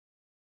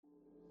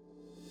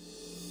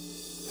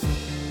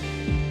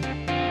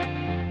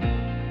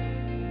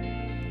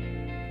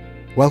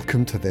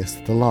Welcome to this,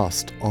 the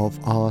last of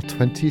our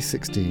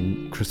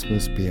 2016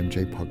 Christmas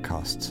BMJ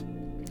podcasts.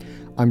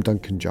 I'm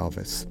Duncan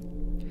Jarvis.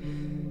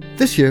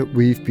 This year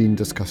we've been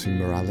discussing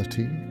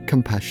morality,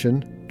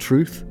 compassion,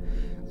 truth,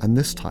 and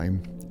this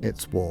time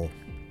it's war.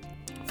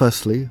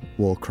 Firstly,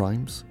 war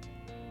crimes.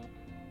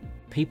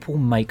 People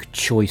make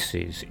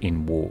choices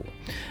in war.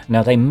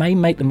 Now, they may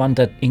make them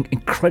under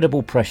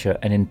incredible pressure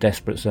and in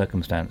desperate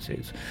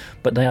circumstances,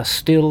 but they are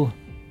still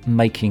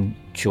making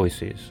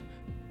choices.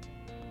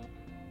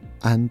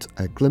 And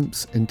a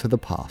glimpse into the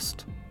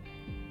past.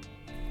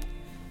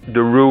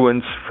 The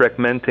ruins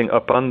fragmenting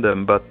upon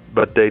them, but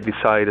they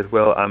decided,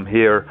 well, I'm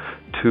here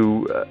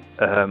to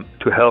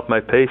help my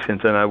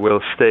patients and I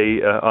will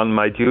stay on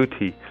my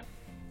duty.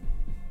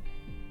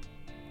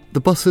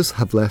 The buses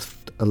have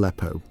left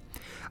Aleppo,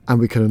 and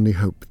we can only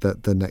hope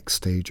that the next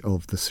stage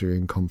of the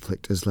Syrian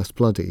conflict is less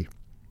bloody.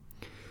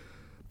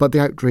 But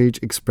the outrage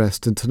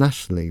expressed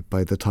internationally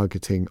by the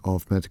targeting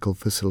of medical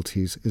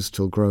facilities is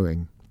still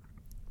growing.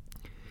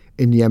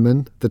 In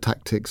Yemen, the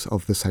tactics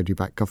of the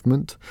Saudi-backed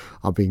government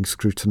are being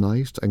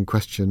scrutinised and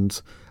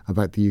questions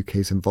about the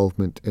UK's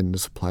involvement in the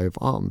supply of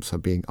arms are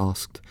being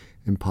asked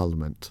in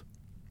Parliament.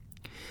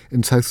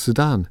 In South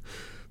Sudan,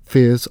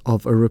 fears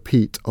of a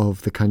repeat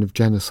of the kind of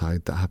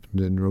genocide that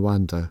happened in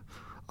Rwanda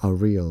are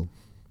real.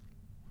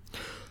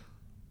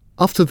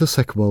 After the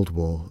Second World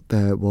War,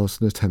 there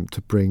was an attempt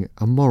to bring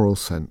a moral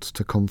sense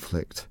to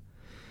conflict.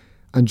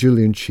 And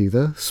Julian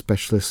Sheether,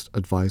 Specialist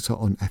Advisor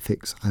on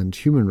Ethics and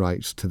Human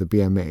Rights to the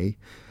BMA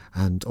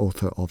and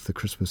author of the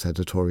Christmas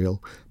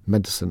editorial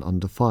Medicine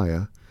Under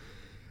Fire,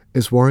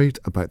 is worried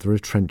about the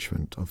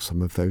retrenchment of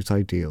some of those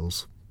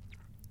ideals.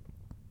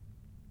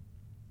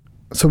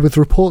 So with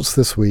reports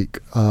this week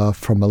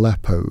from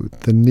Aleppo,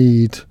 the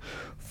need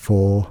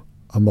for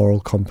a moral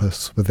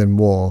compass within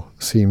war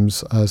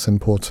seems as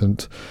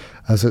important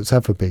as it's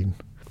ever been.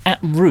 At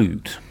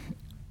root,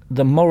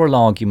 the moral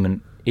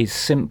argument is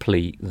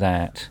simply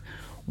that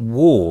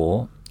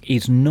war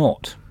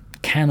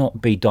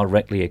cannot be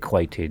directly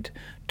equated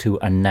to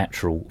a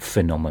natural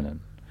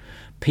phenomenon.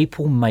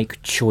 People make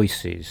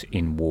choices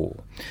in war.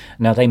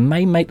 Now, they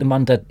may make them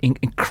under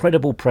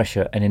incredible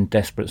pressure and in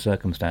desperate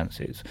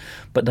circumstances,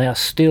 but they are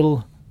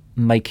still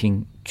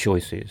making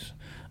choices.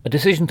 A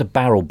decision to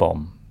barrel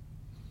bomb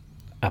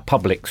a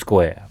public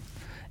square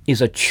is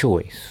a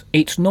choice.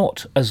 It's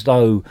not as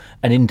though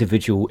an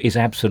individual is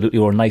absolutely,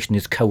 or a nation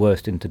is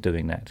coerced into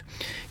doing that.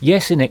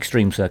 Yes, in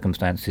extreme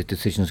circumstances,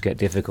 decisions get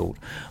difficult,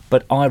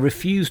 but I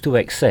refuse to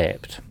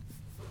accept,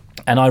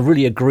 and I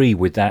really agree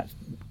with that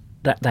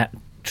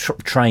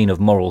train of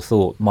moral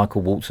thought,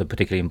 Michael Walzer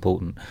particularly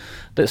important,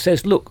 that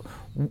says, look,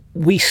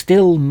 we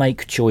still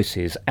make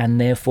choices and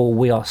therefore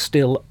we are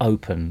still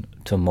open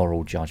to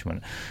moral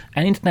judgment.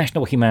 And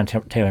international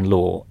humanitarian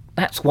law,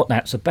 that's what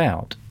that's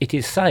about. It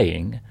is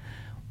saying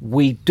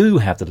we do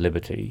have the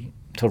liberty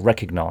to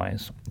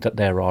recognise that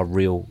there are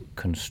real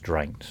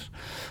constraints.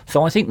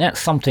 So I think that's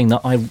something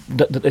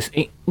that is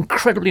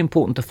incredibly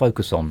important to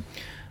focus on.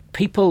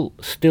 People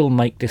still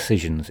make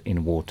decisions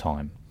in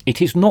wartime.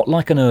 It is not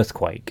like an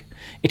earthquake.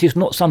 It is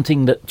not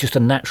something that just a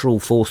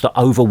natural force that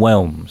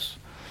overwhelms.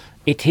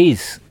 It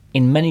is,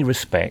 in many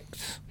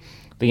respects,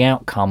 the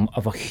outcome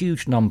of a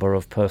huge number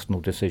of personal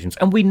decisions.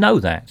 And we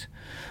know that.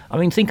 I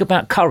mean, think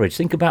about courage,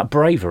 think about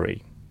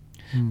bravery.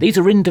 These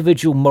are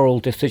individual moral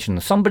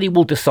decisions. Somebody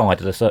will decide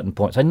at a certain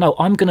point, say, no,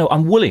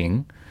 I'm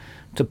willing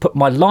to put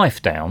my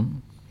life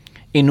down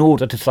in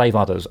order to save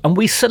others. And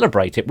we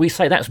celebrate it. We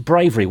say that's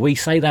bravery. We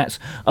say that's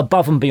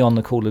above and beyond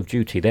the call of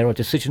duty. There are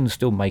decisions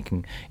still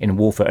making in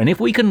warfare. And if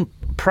we can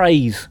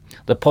praise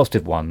the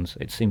positive ones,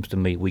 it seems to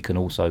me we can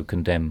also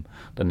condemn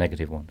the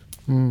negative ones.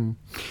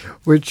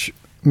 Which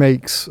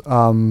makes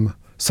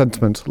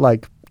sentiment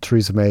like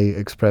Theresa May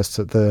expressed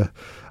at the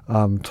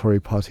Tory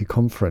party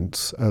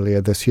conference earlier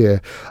this year,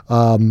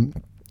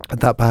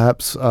 that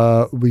perhaps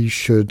we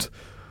should,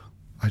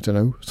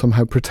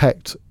 somehow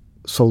protect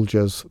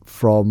soldiers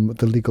from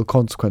the legal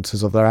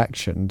consequences of their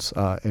actions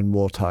in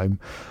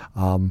wartime,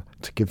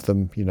 to give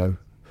them, immunity,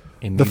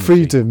 the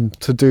freedom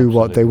to do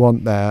what they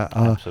want there.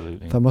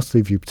 Absolutely. That must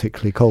leave you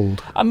particularly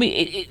cold. I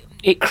mean,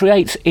 it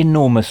creates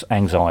enormous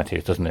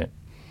anxieties, doesn't it?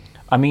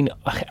 I mean,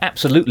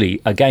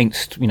 absolutely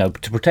against,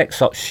 to protect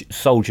such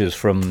soldiers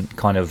from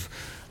kind of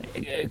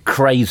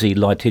crazy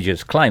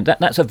litigious claim.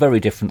 That's a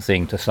very different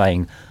thing to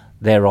saying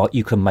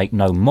you can make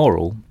no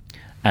moral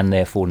and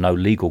therefore no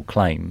legal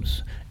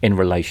claims in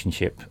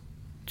relationship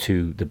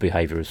to the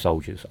behaviour of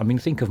soldiers. I mean,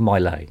 think of My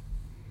Lai.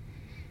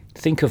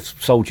 Think of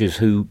soldiers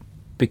who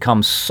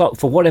become,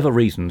 for whatever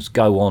reasons,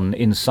 go on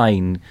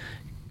insane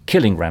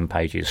killing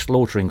rampages,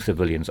 slaughtering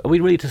civilians. Are we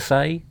really to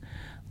say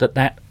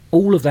that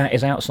all of that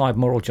is outside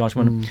moral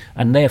judgment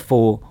and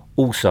therefore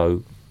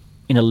also,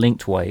 in a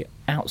linked way,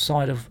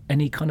 outside of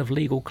any kind of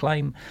legal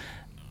claim?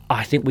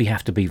 I think we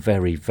have to be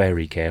very,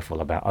 very careful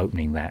about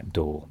opening that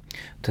door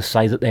to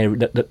say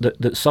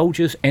that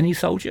soldiers, any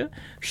soldier,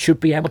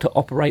 should be able to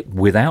operate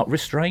without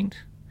restraint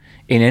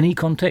in any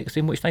context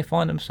in which they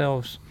find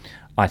themselves.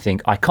 I'd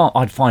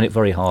find it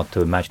very hard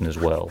to imagine as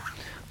well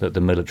that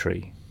the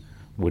military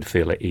would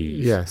feel at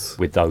ease Yes.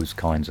 with those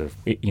kinds of,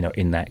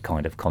 in that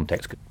kind of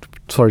context.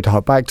 Sorry to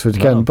harp back to it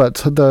again, No. but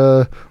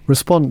the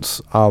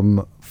response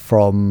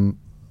from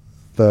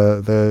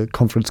the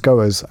conference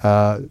goers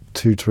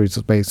to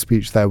Theresa May's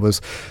speech there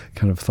was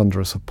kind of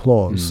thunderous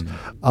applause,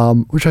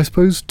 which I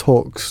suppose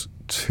talks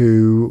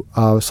to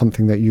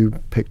something that you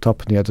picked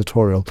up in the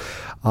editorial,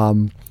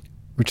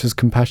 which is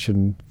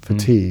compassion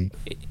fatigue.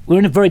 We're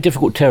in a very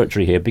difficult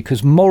territory here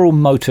because moral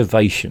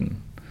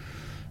motivation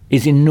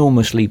is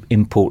enormously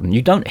important.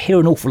 You don't hear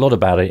an awful lot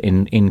about it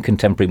in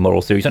contemporary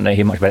moral theory. You don't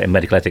hear much about it in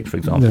medical ethics, for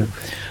example. No.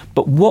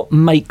 But what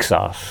makes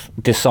us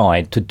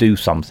decide to do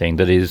something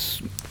that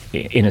is,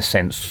 in a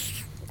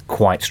sense,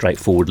 quite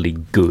straightforwardly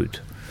good?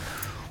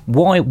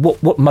 Why?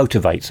 What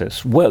motivates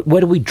us? Where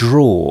do we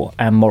draw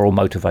our moral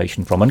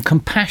motivation from? And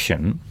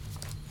compassion,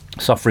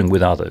 suffering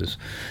with others,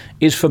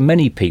 is for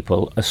many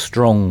people a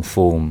strong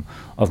form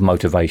of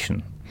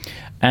motivation.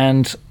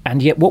 And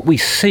yet what we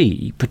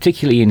see,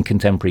 particularly in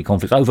contemporary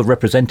conflicts,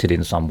 overrepresented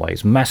in some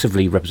ways,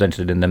 massively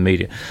represented in the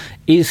media,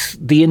 is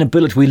the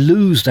inability, we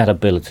lose that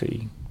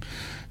ability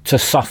to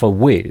suffer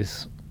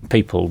with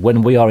people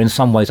when we are in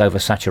some ways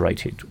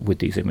oversaturated with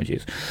these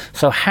images.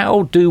 So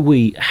how do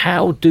we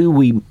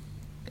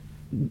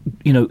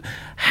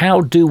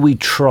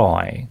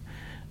try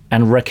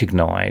and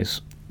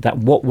recognise that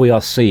what we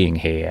are seeing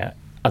here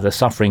are the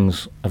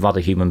sufferings of other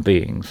human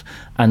beings,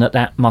 and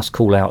that must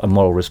call out a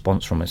moral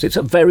response from us? It's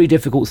a very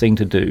difficult thing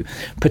to do,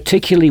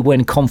 particularly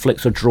when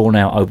conflicts are drawn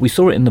out. We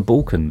saw it in the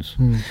Balkans.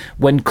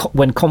 When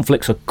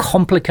conflicts are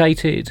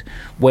complicated,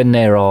 when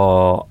there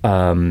are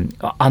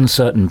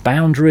uncertain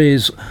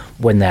boundaries,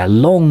 when they're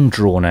long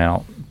drawn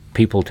out,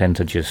 people tend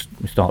to just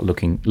start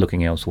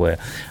looking elsewhere.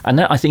 And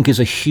that, I think, is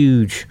a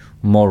huge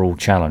moral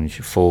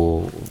challenge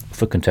for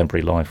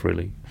contemporary life,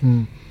 really.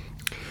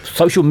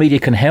 Social media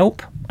can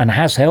help, and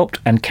has helped,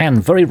 and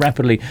can very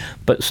rapidly,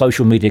 but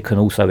social media can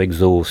also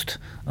exhaust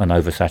and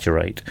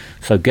oversaturate.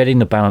 So getting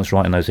the balance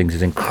right in those things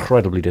is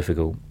incredibly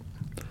difficult.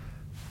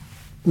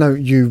 Now,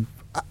 you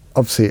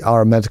obviously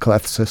are a medical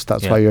ethicist.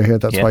 That's why you're here.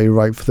 That's why you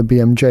write for the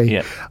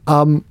BMJ.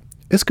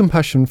 Is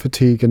compassion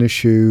fatigue an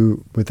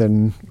issue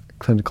within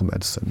clinical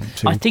medicine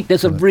too? I think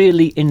there's a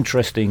really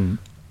interesting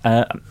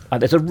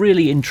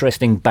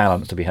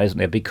balance to be had, isn't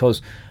there?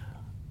 Because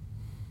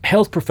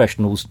health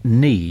professionals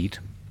need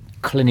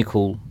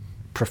clinical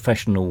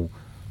professional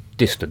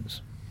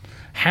distance.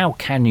 How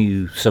can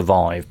you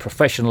survive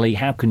professionally?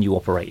 How can you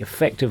operate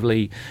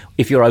effectively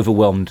if you're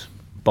overwhelmed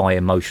by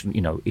emotion?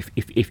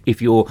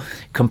 If your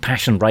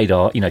compassion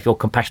radar, if your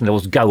compassion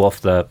levels go off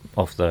the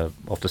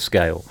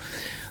scale.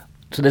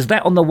 So there's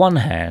that on the one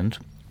hand,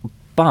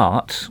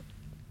 but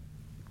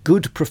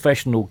good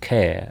professional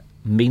care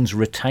means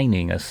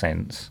retaining a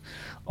sense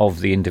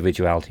of the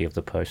individuality of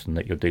the person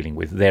that you're dealing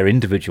with, their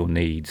individual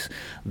needs,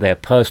 their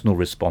personal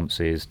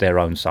responses, their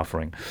own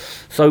suffering.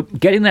 So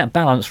getting that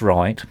balance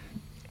right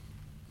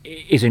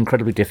is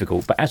incredibly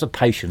difficult. But as a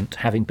patient,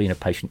 having been a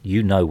patient,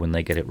 you know when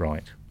they get it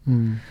right.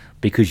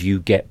 Because you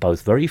get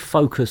both very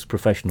focused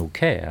professional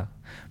care,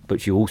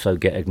 but you also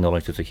get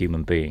acknowledged as a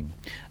human being.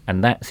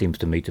 And that seems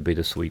to me to be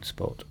the sweet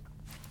spot.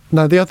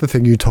 Now, the other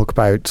thing you talk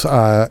about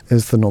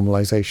is the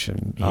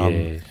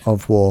normalisation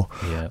of war.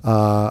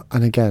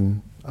 And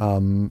again,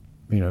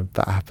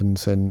 that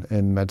happens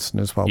in medicine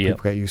as well.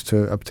 People get used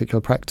to a particular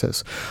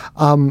practice.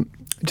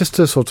 Just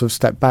to sort of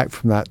step back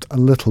from that a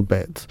little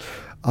bit,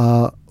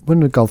 when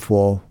the Gulf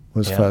War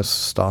was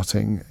first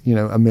starting,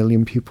 1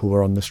 million people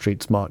were on the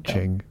streets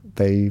marching.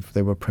 They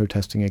were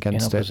protesting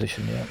against it.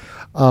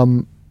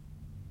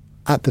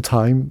 At the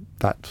time,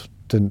 that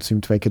didn't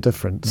seem to make a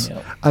difference.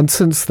 And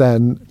since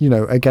then,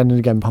 again and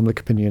again,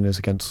 public opinion is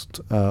against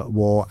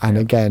war, and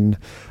again,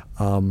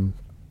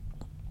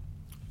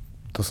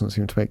 doesn't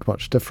seem to make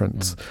much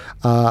difference.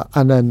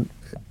 And then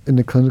in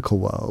the clinical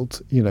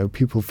world,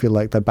 people feel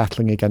like they're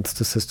battling against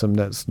a system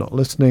that's not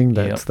listening.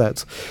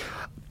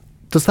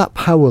 Does that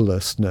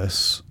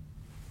powerlessness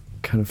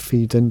kind of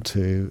feed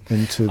into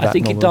that? I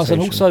think it does,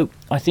 and also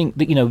I think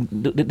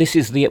that this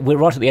is we're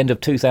right at the end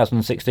of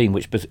 2016,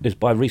 which is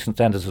by recent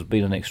standards has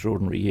been an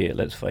extraordinary year.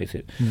 Let's face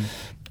it,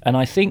 and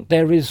I think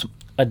there is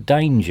a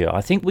danger. I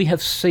think we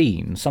have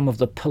seen some of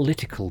the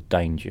political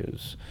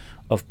dangers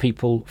of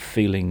people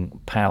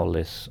feeling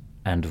powerless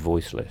and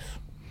voiceless,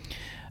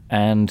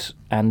 and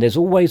there's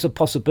always a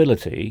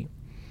possibility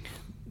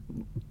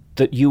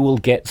that you will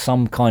get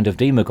some kind of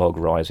demagogue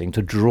rising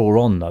to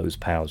draw on those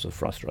powers of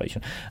frustration.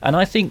 And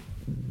I think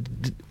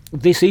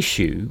this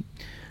issue,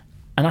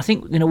 and I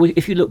think,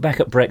 if you look back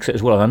at Brexit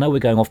as well, and I know we're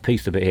going off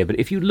piece a bit here, but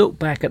if you look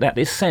back at that,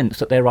 this sense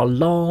that there are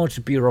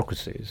large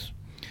bureaucracies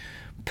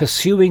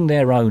pursuing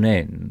their own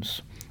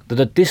ends that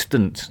are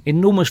distant,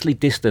 enormously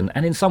distant,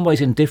 and in some ways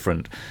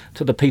indifferent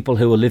to the people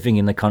who are living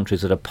in the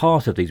countries that are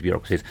part of these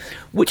bureaucracies,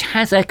 which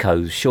has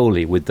echoes,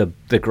 surely, with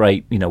the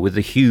great, with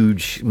the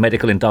huge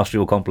medical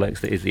industrial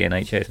complex that is the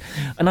NHS.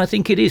 And I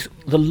think it is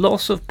the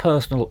loss of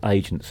personal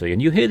agency,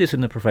 and you hear this in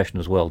the profession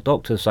as well.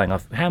 Doctors saying,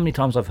 how many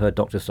times I've heard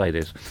doctors say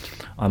this,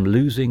 I'm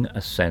losing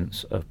a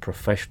sense of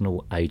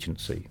professional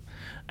agency.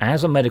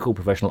 As a medical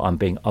professional, I'm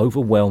being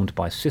overwhelmed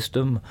by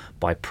system,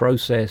 by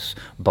process,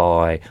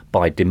 by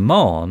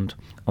demand,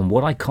 and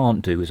what I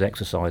can't do is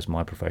exercise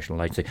my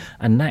professional agency.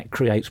 And that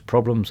creates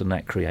problems and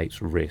that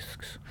creates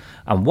risks.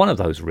 And one of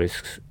those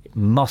risks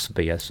must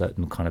be a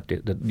certain kind of,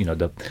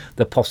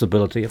 the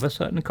possibility of a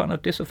certain kind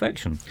of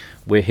disaffection.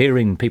 We're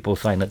hearing people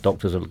saying that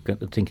doctors are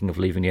thinking of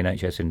leaving the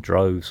NHS in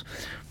droves,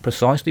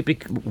 precisely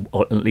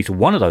or at least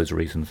one of those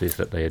reasons is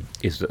that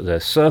the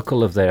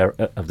circle of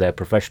their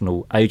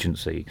professional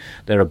agency,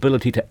 their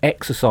ability to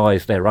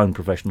exercise their own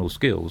professional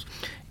skills,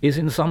 is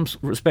in some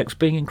respects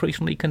being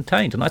increasingly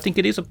contained, and I think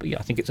it's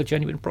a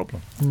genuine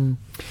problem.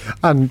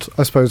 And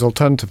I suppose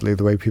alternatively,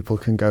 the way people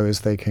can go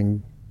is they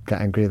can get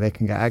angry, they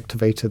can get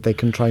activated, they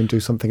can try and do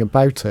something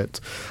about it.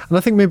 And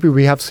I think maybe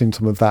we have seen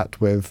some of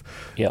that with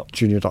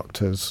junior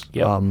doctors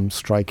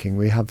striking.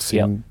 We have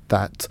seen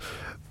that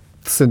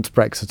since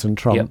Brexit and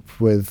Trump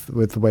with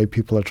the way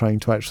people are trying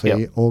to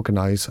actually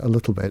organise a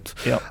little bit.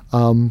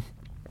 Does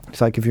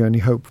that give you any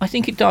hope? I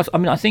think it does. I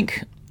mean, I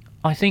think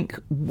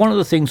one of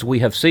the things we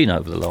have seen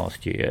over the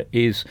last year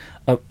is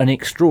an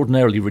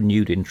extraordinarily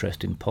renewed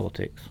interest in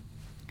politics,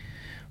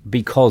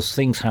 because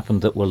things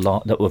happened that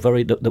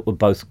were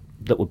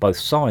both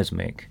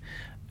seismic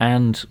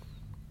and,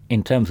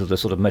 in terms of the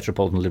sort of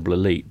metropolitan liberal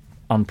elite,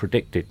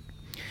 unpredicted.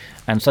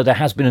 And so there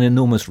has been an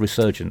enormous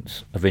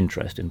resurgence of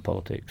interest in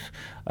politics,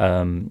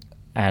 and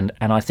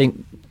I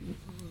think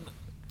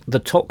the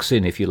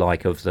toxin, if you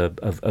like, of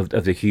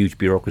the huge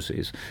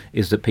bureaucracies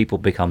is that people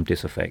become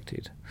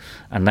disaffected,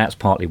 and that's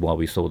partly why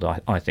we saw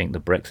I think the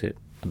Brexit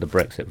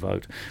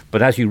vote.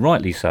 But as you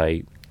rightly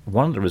say,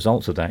 one of the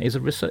results of that is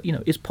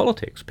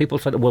politics. People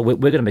say that, well, we're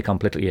going to become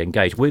politically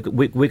engaged. We're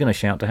going to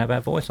shout to have our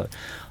voice out.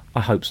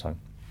 I hope so.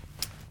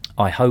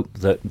 I hope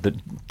that the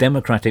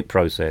democratic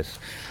process,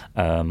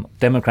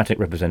 democratic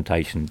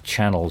representation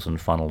channels and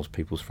funnels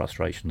people's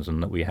frustrations,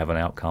 and that we have an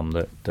outcome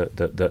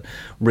that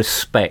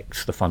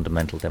respects the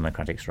fundamental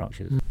democratic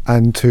structures.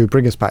 And to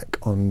bring us back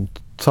on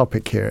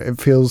topic here,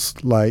 it feels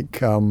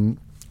like,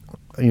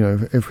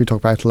 if we talk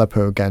about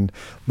Aleppo again,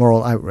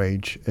 moral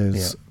outrage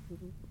is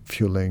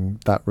fueling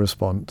that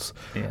response.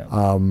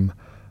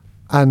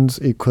 And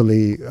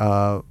equally,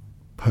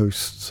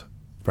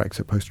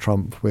 post-Brexit,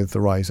 post-Trump, with the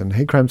rise in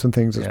hate crimes and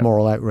things, it's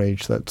moral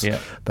outrage that's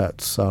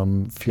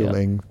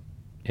fueling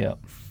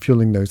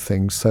those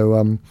things.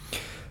 So,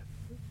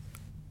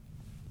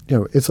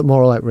 it's a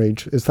moral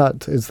outrage. Is that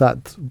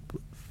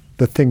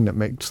the thing that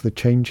makes the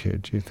change here,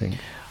 do you think?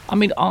 I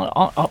mean,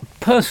 I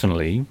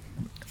personally,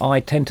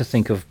 I tend to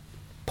think of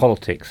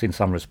politics in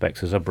some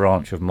respects as a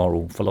branch of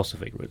moral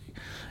philosophy, really.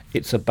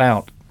 It's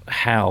about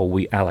how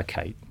we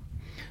allocate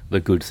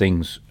the good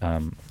things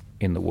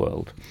in the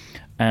world.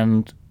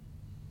 And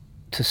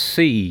to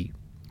see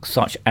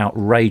such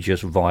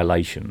outrageous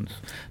violations,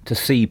 to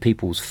see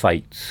people's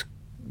fates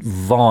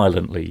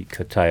violently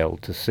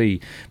curtailed, to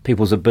see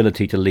people's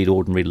ability to lead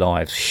ordinary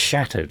lives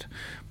shattered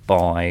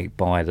by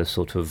the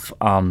sort of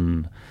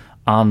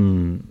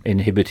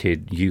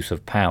uninhibited use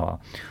of power,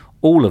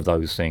 all of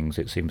those things,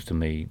 it seems to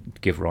me,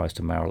 give rise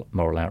to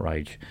moral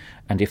outrage.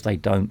 And if they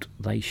don't,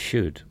 they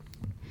should.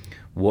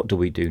 What do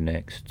we do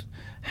next?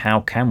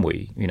 How can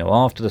we?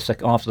 After the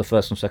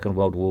First and Second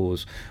World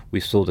Wars, we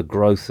saw the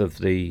growth of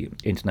the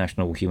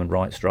international human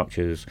rights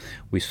structures.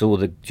 We saw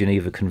the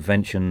Geneva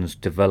Conventions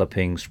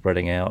developing,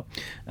 spreading out,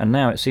 and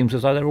now it seems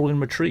as though they're all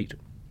in retreat.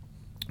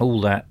 All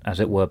that,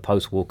 as it were,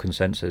 post-war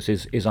consensus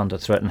is under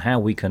threat, and how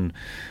we can,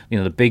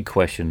 the big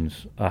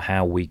questions are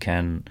how we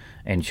can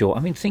ensure. I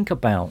mean, think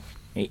about,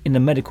 in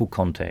the medical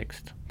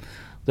context,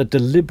 the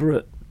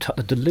deliberate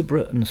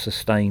and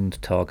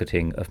sustained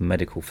targeting of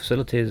medical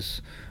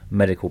facilities,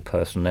 medical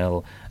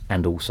personnel,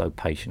 and also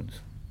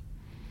patients.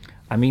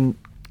 I mean,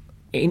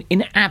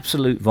 in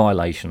absolute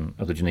violation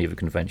of the Geneva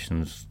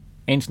Conventions,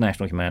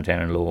 international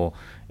humanitarian law,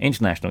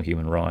 international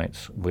human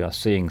rights, we are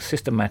seeing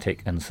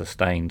systematic and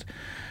sustained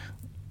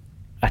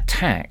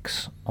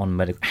attacks on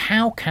medical.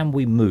 How can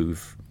we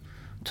move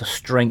to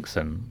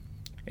strengthen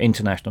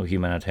international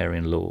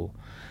humanitarian law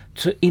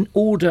in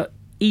order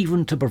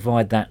even to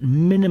provide that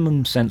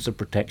minimum sense of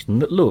protection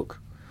that, look,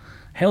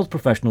 health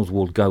professionals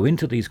will go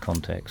into these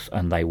contexts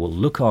and they will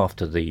look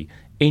after the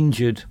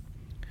injured,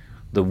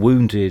 the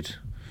wounded,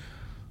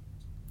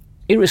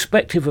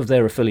 irrespective of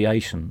their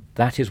affiliation.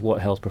 That is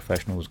what health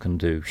professionals can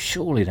do.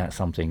 Surely that's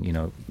something,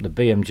 the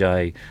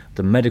BMJ,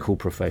 the medical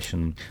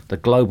profession, the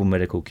global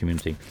medical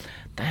community,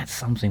 that's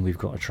something we've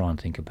got to try and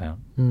think about.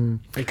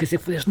 Because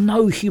if there's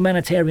no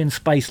humanitarian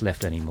space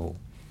left anymore,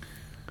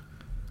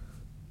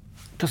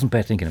 it doesn't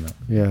bear thinking about.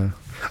 Yeah.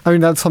 I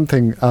mean, that's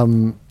something,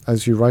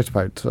 as you write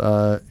about,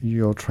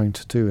 you're trying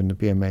to do in the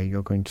BMA.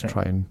 You're going to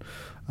try and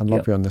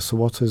lobby on this. So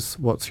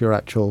what's your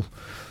actual...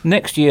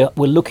 Next year,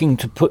 we're looking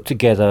to put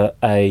together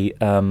a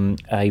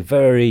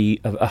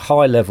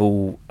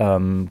high-level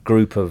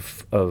group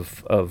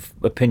of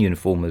opinion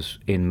formers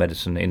in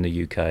medicine in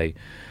the UK,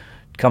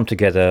 come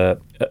together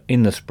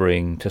in the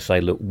spring to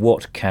say, look,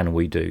 what can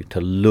we do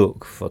to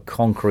look for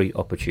concrete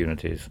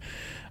opportunities?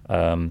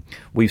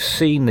 We've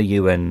seen the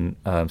UN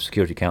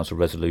Security Council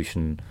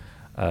resolution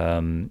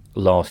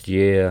last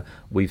year.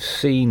 We've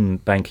seen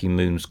Ban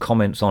Ki-moon's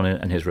comments on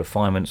it and his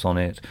refinements on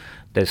it.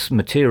 There's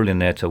material in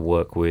there to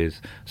work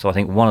with. So I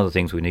think one of the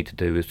things we need to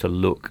do is to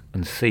look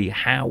and see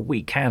how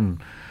we can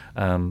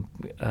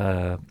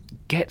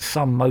get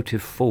some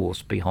motive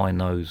force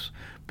behind those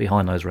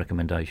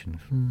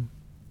recommendations.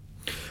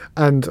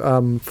 And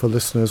for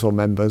listeners or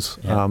members,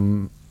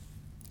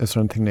 is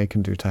there anything they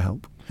can do to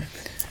help?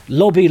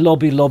 Lobby,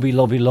 lobby, lobby,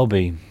 lobby,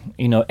 lobby.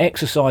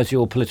 Exercise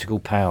your political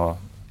power.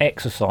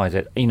 Exercise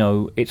it.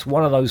 It's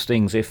one of those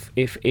things. If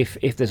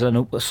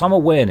there's some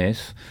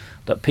awareness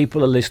that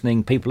people are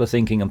listening, people are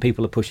thinking, and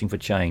people are pushing for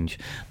change,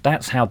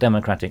 that's how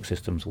democratic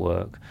systems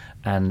work.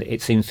 And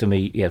it seems to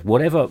me,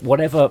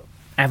 whatever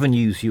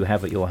avenues you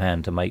have at your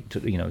hand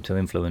to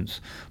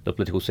influence the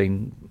political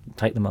scene,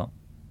 take them up.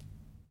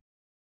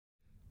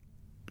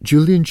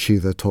 Julian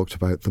Sheather talked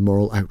about the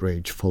moral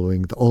outrage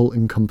following the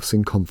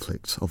all-encompassing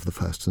conflicts of the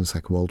First and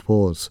Second World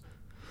Wars.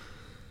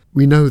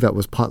 We know that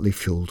was partly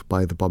fuelled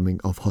by the bombing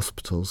of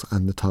hospitals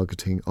and the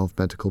targeting of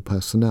medical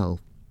personnel.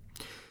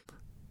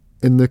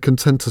 In the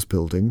Consensus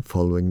Building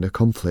following the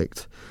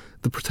conflict,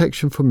 the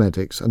protection for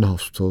medics and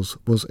hospitals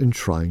was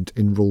enshrined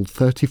in Rule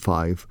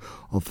 35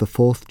 of the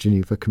Fourth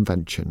Geneva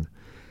Convention,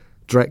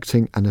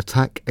 directing an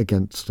attack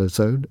against a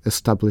zone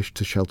established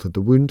to shelter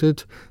the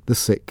wounded, the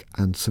sick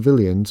and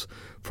civilians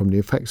from the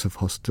effects of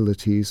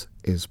hostilities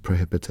is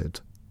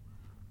prohibited.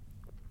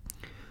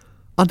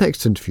 Our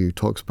next interview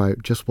talks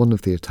about just one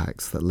of the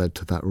attacks that led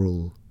to that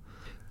rule.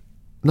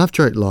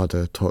 Navjoyt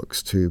Larder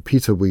talks to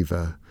Peter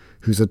Weaver,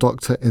 who's a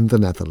doctor in the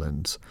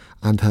Netherlands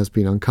and has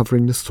been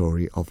uncovering the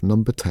story of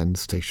Number 10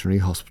 Stationary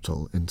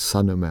Hospital in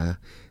Saint-Omer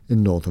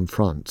in northern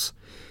France.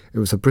 It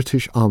was a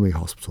British Army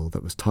hospital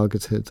that was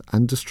targeted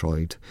and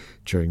destroyed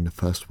during the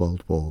First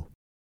World War.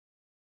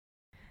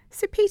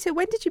 So Peter,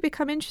 when did you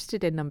become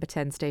interested in Number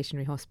 10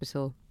 Stationary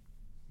Hospital?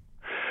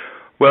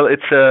 Well, it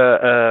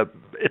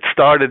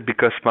started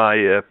because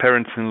my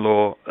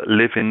parents-in-law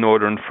live in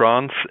northern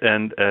France,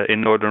 and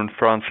in northern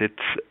France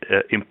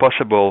it's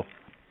impossible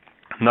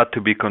not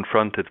to be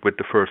confronted with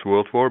the First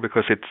World War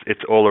because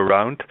it's all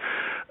around.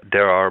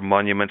 There are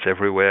monuments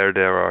everywhere.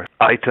 There are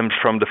items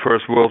from the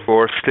First World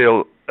War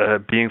still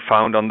being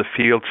found on the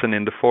fields and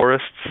in the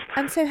forests.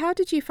 And so how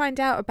did you find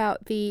out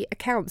about the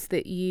accounts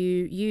that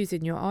you use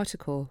in your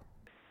article?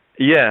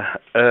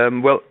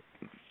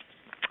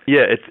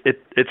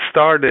 It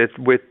started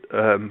with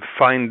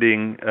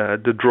finding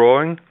the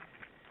drawing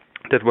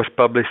that was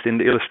published in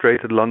the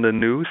Illustrated London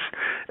News,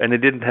 and it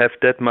didn't have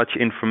that much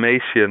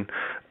information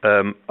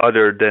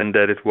other than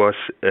that it was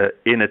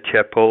in a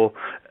chapel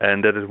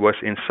and that it was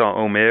in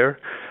Saint-Omer.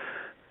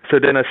 So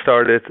then I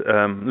started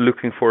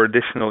looking for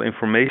additional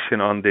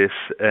information on this,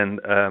 and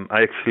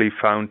I actually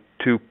found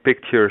two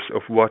pictures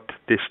of what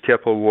this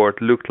chapel ward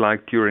looked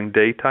like during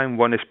daytime.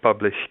 One is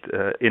published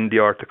in the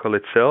article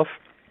itself,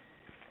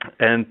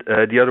 and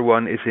the other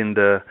one is in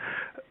the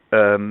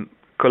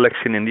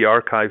collection in the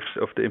archives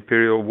of the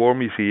Imperial War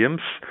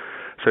Museums.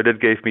 So that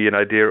gave me an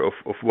idea of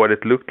what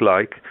it looked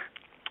like.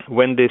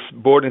 When this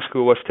boarding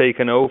school was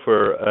taken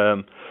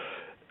over,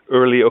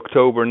 early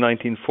October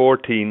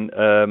 1914,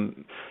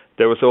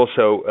 there was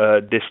also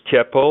this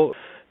chapel.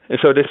 And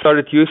so they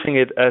started using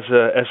it as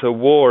a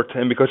ward,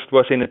 and because it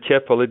was in a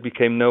chapel, it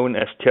became known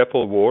as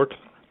Chapel Ward.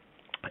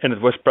 And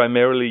it was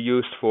primarily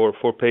used for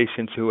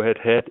patients who had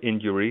head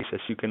injuries, as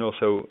you can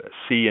also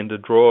see in the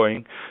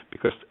drawing,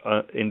 because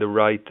in the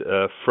right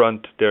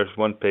front there's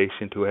one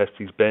patient who has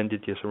these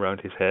bandages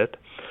around his head.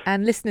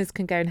 And listeners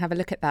can go and have a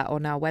look at that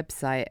on our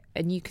website,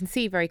 and you can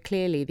see very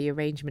clearly the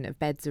arrangement of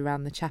beds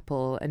around the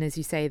chapel, and as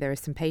you say, there are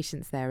some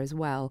patients there as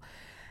well.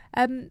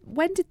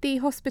 When did the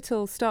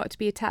hospital start to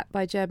be attacked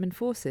by German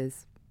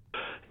forces?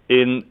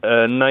 In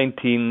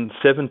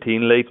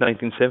 1917, late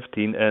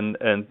 1917,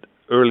 and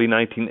early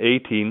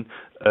 1918,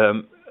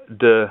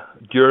 the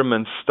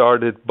Germans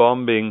started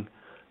bombing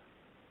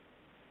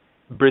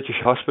British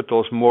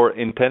hospitals more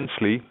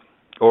intensely,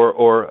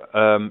 or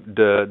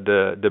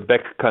the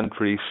back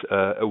countries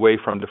away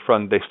from the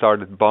front. They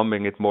started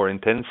bombing it more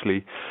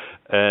intensely,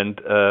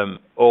 and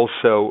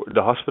also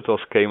the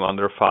hospitals came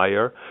under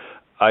fire.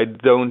 I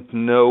don't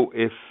know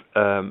if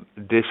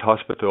this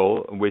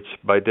hospital, which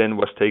by then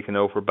was taken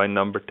over by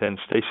Number 10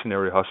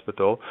 Stationary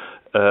Hospital,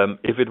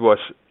 if it was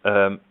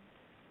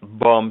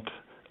bombed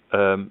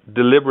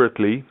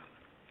deliberately,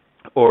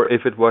 or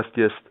if it was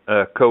just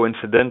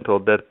coincidental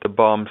that the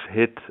bombs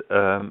hit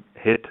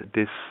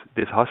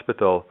this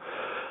hospital.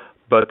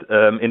 But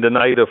in the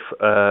night of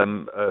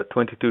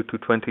 22 to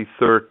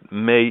 23rd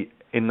May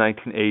in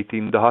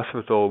 1918, the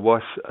hospital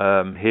was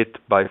hit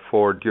by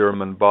 4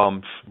 German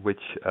bombs, which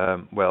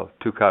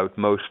took out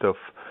most of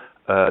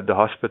the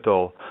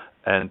hospital,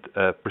 and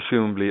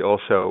presumably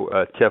also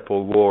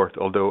Chapel Ward,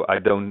 although I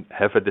don't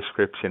have a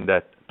description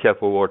that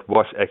Chapel Ward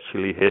was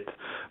actually hit,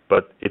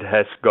 but it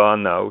has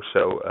gone now,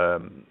 so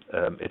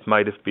it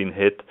might have been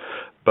hit.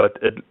 But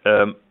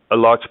a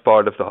large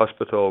part of the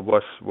hospital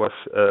was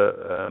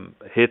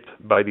hit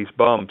by these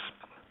bombs,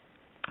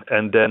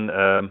 and then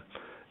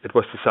it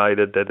was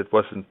decided that it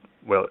wasn't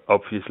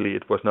obviously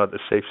it was not a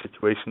safe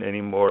situation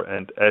anymore,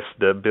 and as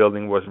the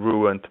building was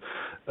ruined,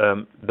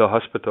 the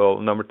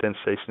hospital, number 10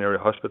 stationary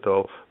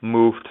hospital,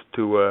 moved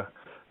to a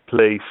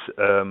place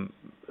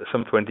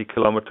some 20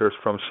 kilometers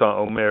from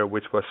Saint-Omer,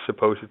 which was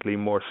supposedly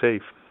more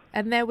safe.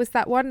 And there was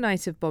that one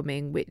night of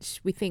bombing, which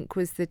we think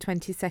was the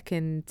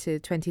 22nd to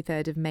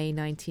 23rd of May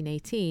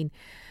 1918,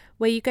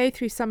 where you go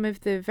through some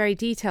of the very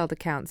detailed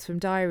accounts from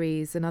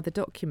diaries and other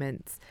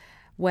documents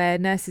where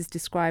nurses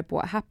describe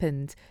what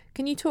happened.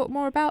 Can you talk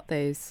more about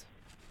those?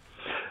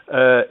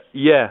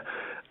 Yeah.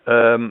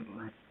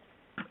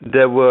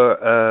 There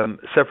were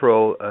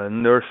several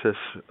nurses,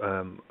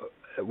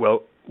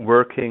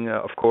 working,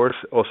 of course,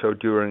 also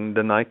during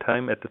the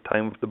nighttime at the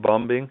time of the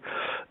bombing.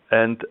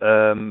 And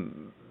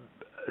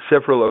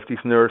several of these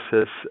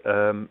nurses,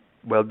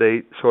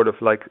 they sort of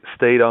like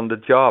stayed on the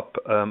job,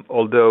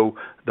 although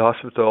the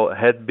hospital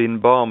had been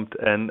bombed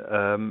and,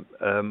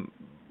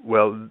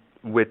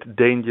 with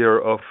danger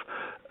of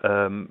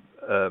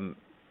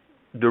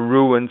the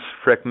ruins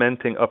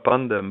fragmenting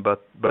upon them.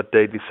 But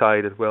they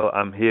decided,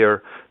 I'm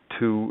here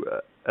to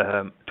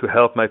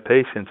help my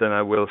patients, and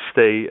I will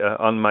stay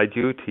on my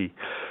duty.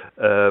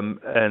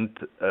 And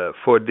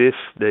for this,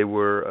 they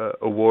were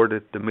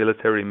awarded the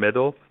military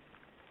medal,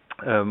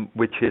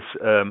 which is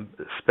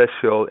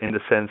special in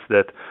the sense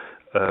that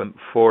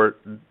for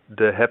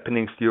the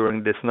happenings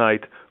during this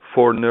night,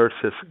 4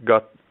 nurses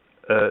got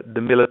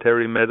the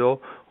military medal,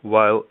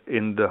 while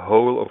in the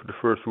whole of the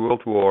First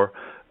World War,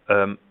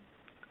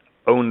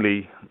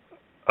 only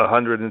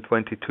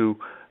 122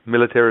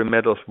 military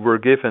medals were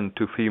given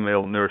to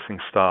female nursing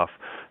staff.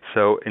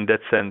 So in that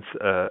sense,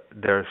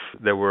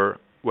 there were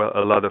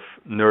a lot of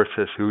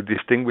nurses who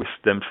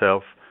distinguished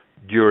themselves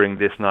during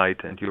this night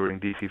and during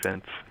these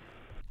events.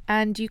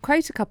 And you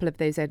quote a couple of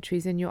those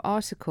entries in your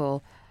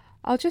article.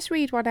 I'll just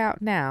read one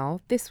out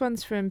now. This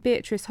one's from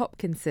Beatrice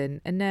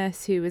Hopkinson, a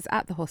nurse who was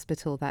at the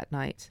hospital that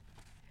night.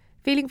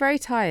 Feeling very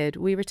tired,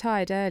 we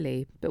retired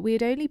early, but we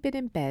had only been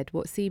in bed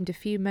what seemed a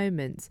few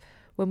moments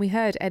when we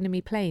heard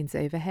enemy planes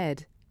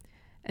overhead.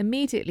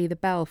 Immediately the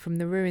bell from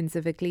the ruins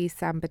of Église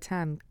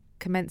Saint-Bertin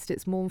commenced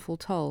its mournful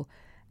toll,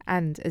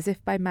 and, as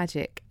if by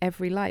magic,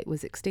 every light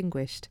was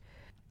extinguished.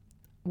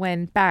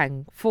 When,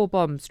 bang, 4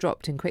 bombs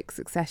dropped in quick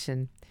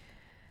succession.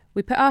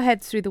 We put our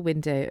heads through the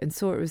window and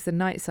saw it was the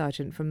night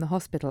sergeant from the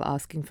hospital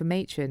asking for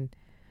Matron.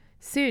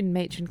 Soon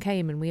Matron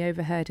came and we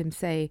overheard him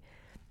say,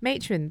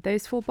 "Matron,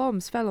 those 4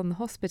 bombs fell on the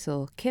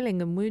hospital, killing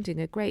and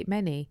wounding a great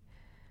many."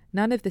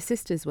 None of the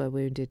sisters were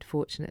wounded,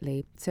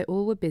 fortunately, so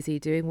all were busy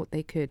doing what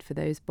they could for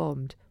those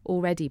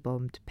already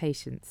bombed,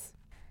 patients.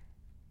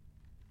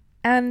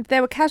 And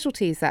there were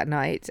casualties that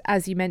night,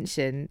 as you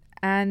mentioned,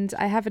 and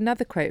I have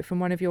another quote from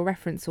one of your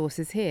reference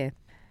sources here.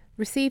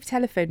 Received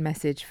telephone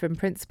message from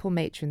Principal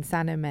Matron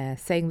Saint-Omer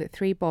saying that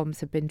 3 bombs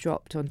had been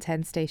dropped on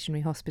 10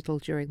 stationary hospital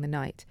during the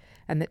night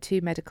and that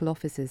 2 medical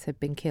officers had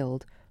been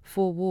killed,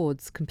 4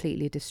 wards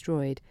completely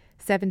destroyed,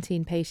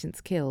 17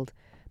 patients killed,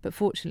 but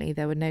fortunately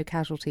there were no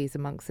casualties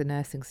amongst the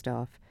nursing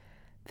staff.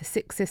 The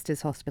Six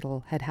Sisters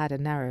Hospital had had a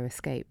narrow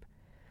escape.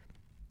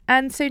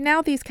 And so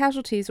now these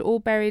casualties are all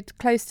buried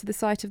close to the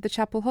site of the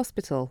Chapel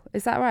Hospital,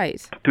 is that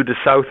right? To the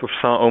south of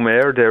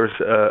Saint-Omer, there's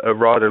a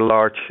rather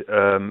large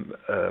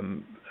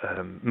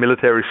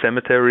military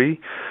cemetery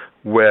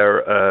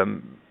where,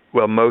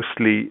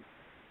 mostly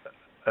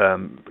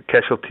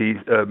casualties,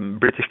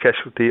 British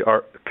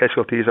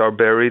casualties are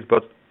buried,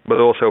 but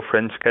also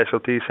French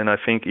casualties, and I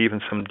think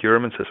even some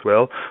Germans as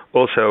well.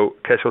 Also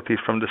casualties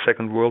from the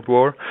Second World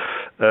War.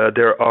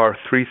 There are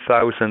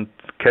 3,000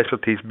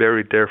 casualties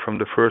buried there from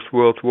the First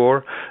World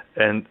War,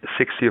 and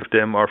 60 of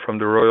them are from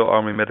the Royal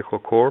Army Medical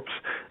Corps.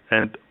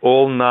 And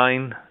all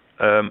 9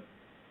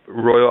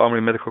 Royal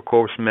Army Medical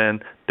Corps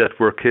men that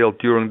were killed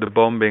during the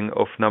bombing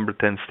of number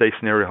 10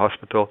 Stationary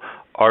Hospital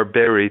are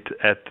buried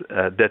at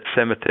that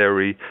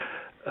cemetery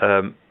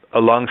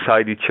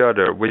alongside each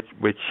other,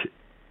 which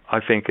I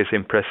think is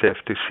impressive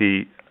to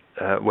see.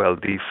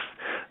 These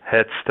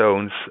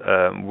headstones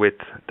with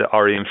the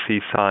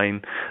REMC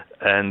sign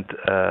and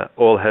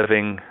all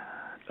having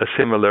a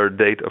similar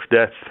date of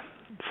death.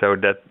 So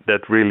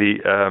that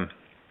really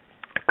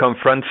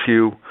confronts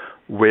you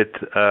with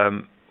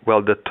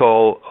the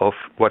toll of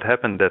what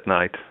happened that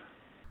night.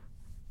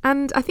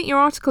 And I think your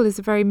article is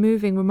a very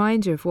moving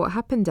reminder of what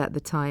happened at the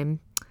time.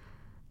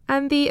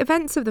 And the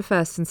events of the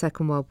First and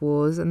Second World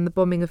Wars and the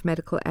bombing of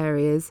medical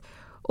areas,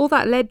 all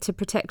that led to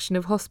protection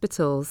of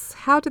hospitals.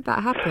 How did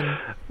that happen?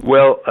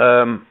 Well,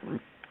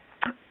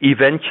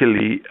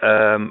 eventually,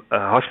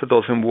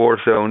 hospitals in war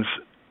zones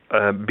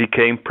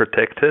became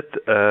protected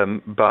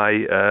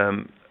by,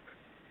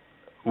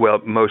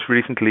 most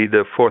recently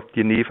the Fourth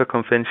Geneva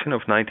Convention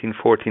of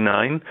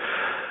 1949.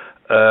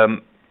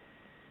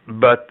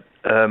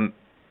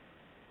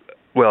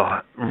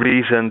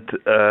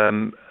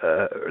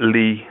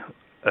 Recently,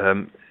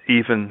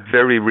 even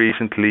very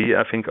recently,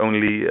 I think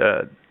only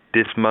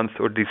this month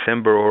or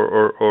December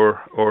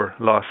or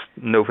last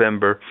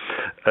November,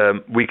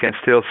 we can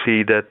still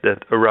see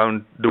that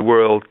around the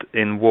world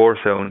in war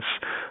zones,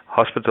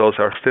 hospitals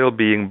are still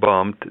being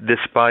bombed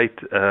despite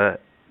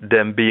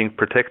them being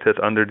protected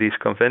under these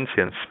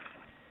conventions.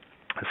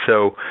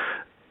 So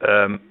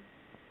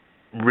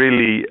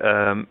really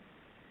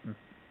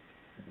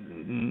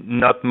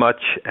not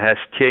much has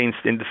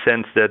changed in the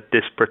sense that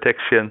this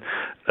protection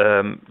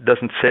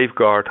doesn't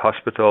safeguard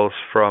hospitals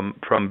from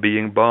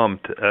being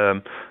bombed.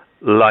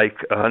 Like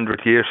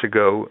 100 years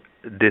ago,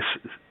 this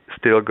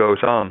still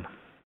goes on.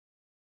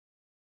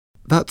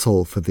 That's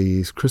all for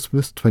these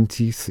Christmas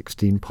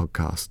 2016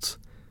 podcasts.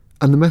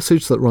 And the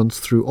message that runs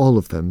through all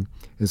of them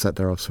is that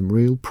there are some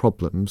real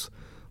problems,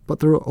 but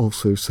there are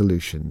also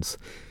solutions.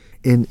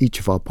 In each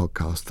of our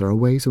podcasts, there are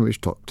ways in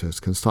which doctors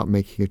can start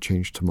making a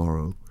change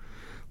tomorrow,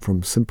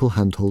 from simple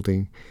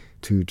hand-holding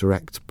to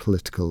direct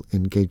political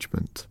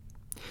engagement.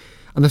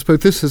 And I suppose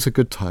this is a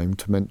good time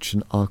to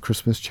mention our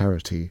Christmas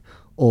charity,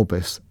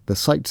 Orbis, the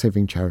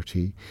sight-saving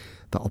charity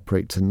that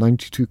operates in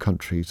 92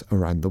 countries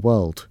around the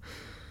world.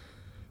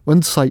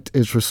 When sight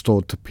is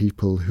restored to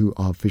people who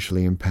are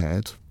visually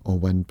impaired, or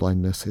when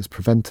blindness is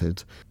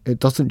prevented, it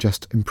doesn't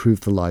just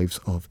improve the lives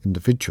of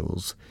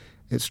individuals,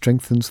 it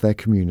strengthens their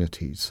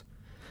communities.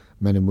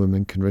 Men and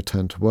women can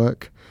return to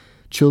work,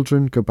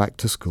 children go back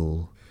to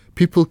school,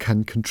 people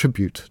can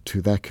contribute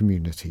to their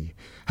community,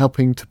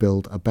 helping to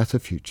build a better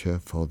future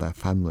for their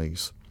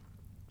families.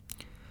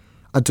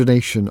 A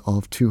donation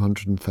of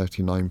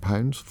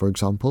 £239, for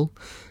example,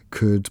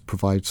 could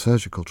provide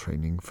surgical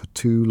training for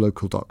 2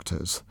 local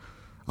doctors.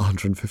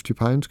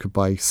 £150 could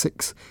buy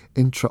 6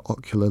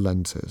 intraocular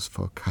lenses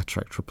for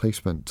cataract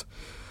replacement,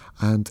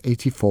 and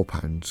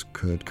 £84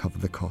 could cover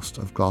the cost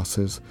of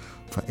glasses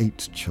for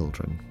 8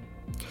 children.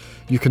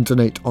 You can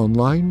donate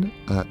online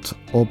at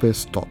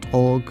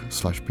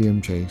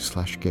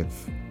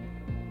orbis.org/bmj/give.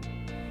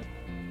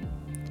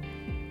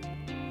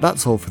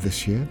 That's all for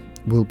this year.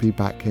 We'll be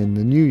back in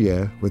the new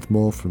year with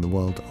more from the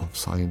world of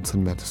science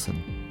and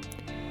medicine.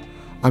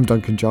 I'm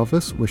Duncan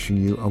Jarvis, wishing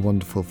you a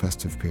wonderful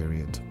festive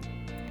period.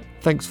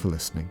 Thanks for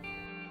listening.